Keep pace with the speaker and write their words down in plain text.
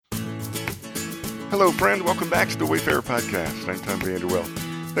Hello, friend. Welcome back to the Wayfarer Podcast. I'm Tom Vanderwell.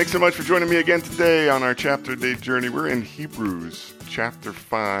 Thanks so much for joining me again today on our chapter day journey. We're in Hebrews chapter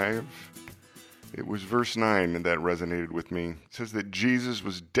 5. It was verse 9 that resonated with me. It says that Jesus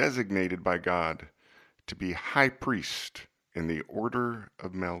was designated by God to be high priest in the order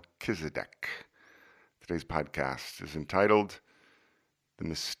of Melchizedek. Today's podcast is entitled The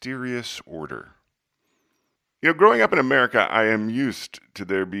Mysterious Order. Growing up in America, I am used to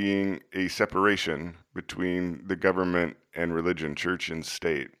there being a separation between the government and religion, church and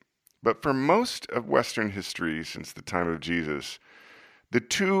state. But for most of Western history since the time of Jesus, the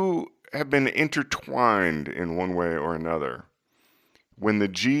two have been intertwined in one way or another. When the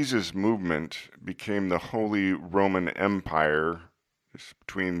Jesus movement became the Holy Roman Empire,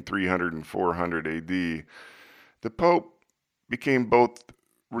 between 300 and 400 AD, the Pope became both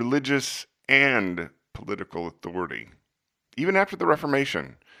religious and political authority. Even after the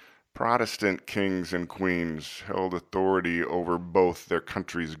Reformation, Protestant kings and queens held authority over both their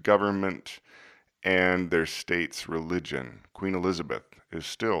country's government and their state's religion. Queen Elizabeth is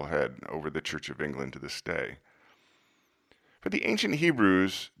still head over the Church of England to this day. For the ancient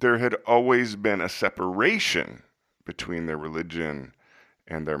Hebrews, there had always been a separation between their religion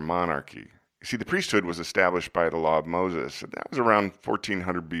and their monarchy. You see, the priesthood was established by the law of Moses, and that was around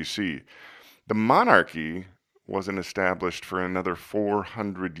 1400 BC. The monarchy wasn't established for another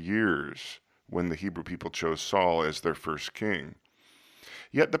 400 years when the Hebrew people chose Saul as their first king.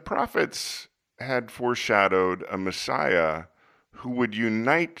 Yet the prophets had foreshadowed a Messiah who would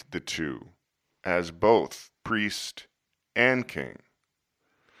unite the two as both priest and king.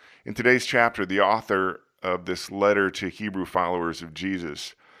 In today's chapter, the author of this letter to Hebrew followers of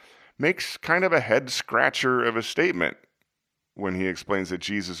Jesus makes kind of a head-scratcher of a statement when he explains that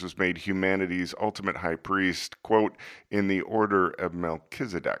Jesus was made humanity's ultimate high priest, quote, in the order of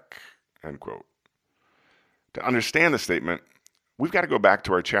Melchizedek, end quote. To understand the statement, we've got to go back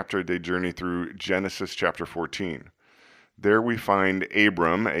to our chapter-a-day journey through Genesis chapter 14. There we find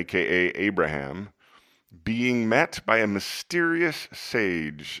Abram, aka Abraham, being met by a mysterious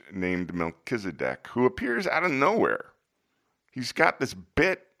sage named Melchizedek, who appears out of nowhere. He's got this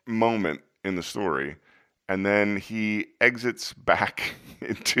bit moment in the story, and then he exits back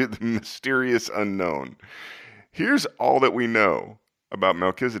into the mysterious unknown. Here's all that we know about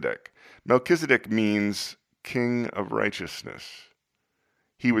Melchizedek. Melchizedek means king of righteousness.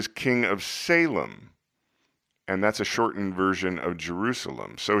 He was king of Salem, and that's a shortened version of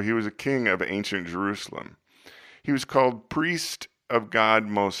Jerusalem. So he was a king of ancient Jerusalem. He was called priest of God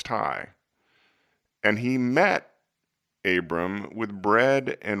Most High, and he met Abram with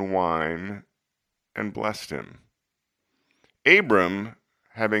bread and wine and blessed him. Abram,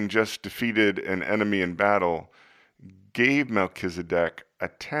 having just defeated an enemy in battle, gave Melchizedek a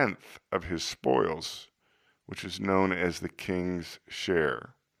tenth of his spoils, which is known as the king's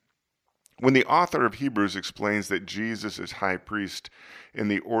share. When the author of Hebrews explains that Jesus is high priest in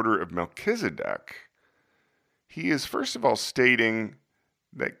the order of Melchizedek, he is first of all stating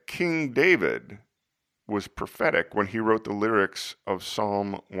that King David was prophetic when he wrote the lyrics of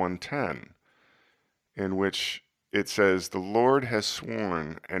Psalm 110. In which it says, "The Lord has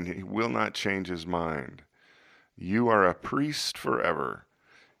sworn, and he will not change his mind. You are a priest forever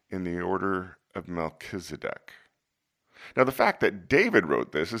in the order of Melchizedek." Now, the fact that David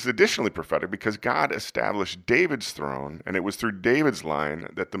wrote this is additionally prophetic because God established David's throne, and it was through David's line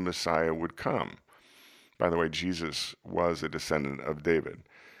that the Messiah would come. By the way, Jesus was a descendant of David.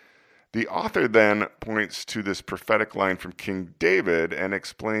 The author then points to this prophetic line from King David and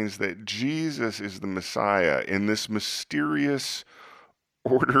explains that Jesus is the Messiah in this mysterious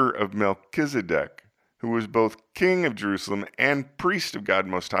order of Melchizedek, who was both king of Jerusalem and priest of God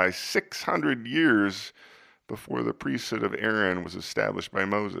Most High 600 years before the priesthood of Aaron was established by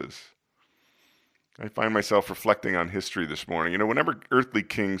Moses. I find myself reflecting on history this morning. Whenever earthly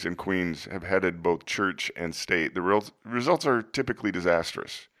kings and queens have headed both church and state, the results are typically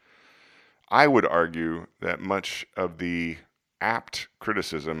disastrous. I would argue that much of the apt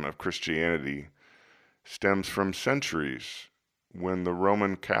criticism of Christianity stems from centuries when the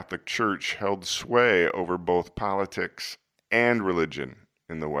Roman Catholic Church held sway over both politics and religion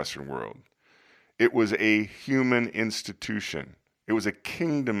in the Western world. It was a human institution. It was a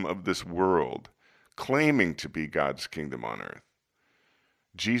kingdom of this world, claiming to be God's kingdom on earth.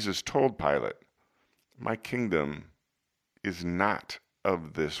 Jesus told Pilate, "My kingdom is not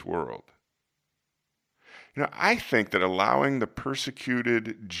of this world." I think that allowing the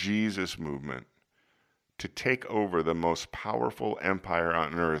persecuted Jesus movement to take over the most powerful empire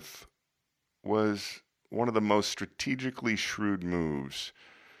on earth was one of the most strategically shrewd moves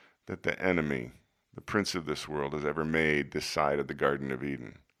that the enemy the prince of this world, has ever made this side of the Garden of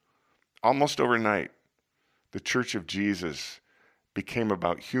Eden. Almost overnight, the Church of Jesus became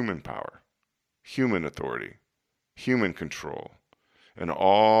about human power, human authority, human control, and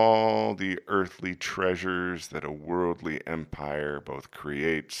all the earthly treasures that a worldly empire both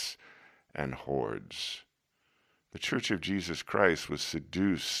creates and hoards. The Church of Jesus Christ was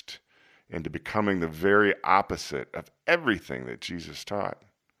seduced into becoming the very opposite of everything that Jesus taught.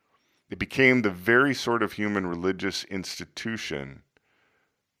 It became the very sort of human religious institution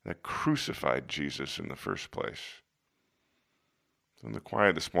that crucified Jesus in the first place. So in the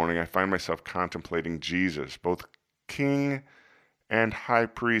quiet this morning, I find myself contemplating Jesus, both King and High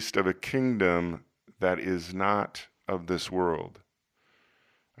Priest of a kingdom that is not of this world.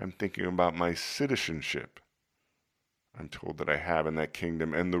 I'm thinking about my citizenship I'm told that I have in that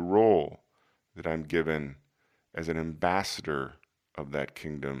kingdom, and the role that I'm given as an ambassador of that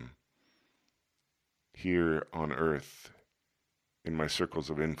kingdom here on earth, in my circles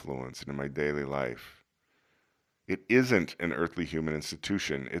of influence and in my daily life. It isn't an earthly human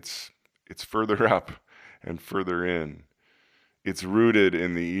institution. It's further up and further in. It's rooted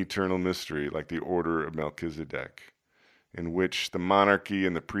in the eternal mystery, like the order of Melchizedek, in which the monarchy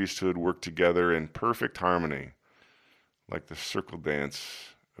and the priesthood work together in perfect harmony, like the circle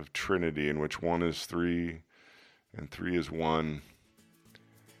dance of Trinity, in which one is three and three is one.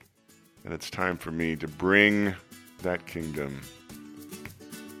 And it's time for me to bring that kingdom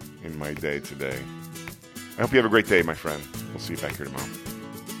in my day today. I hope you have a great day, my friend. We'll see you back here tomorrow.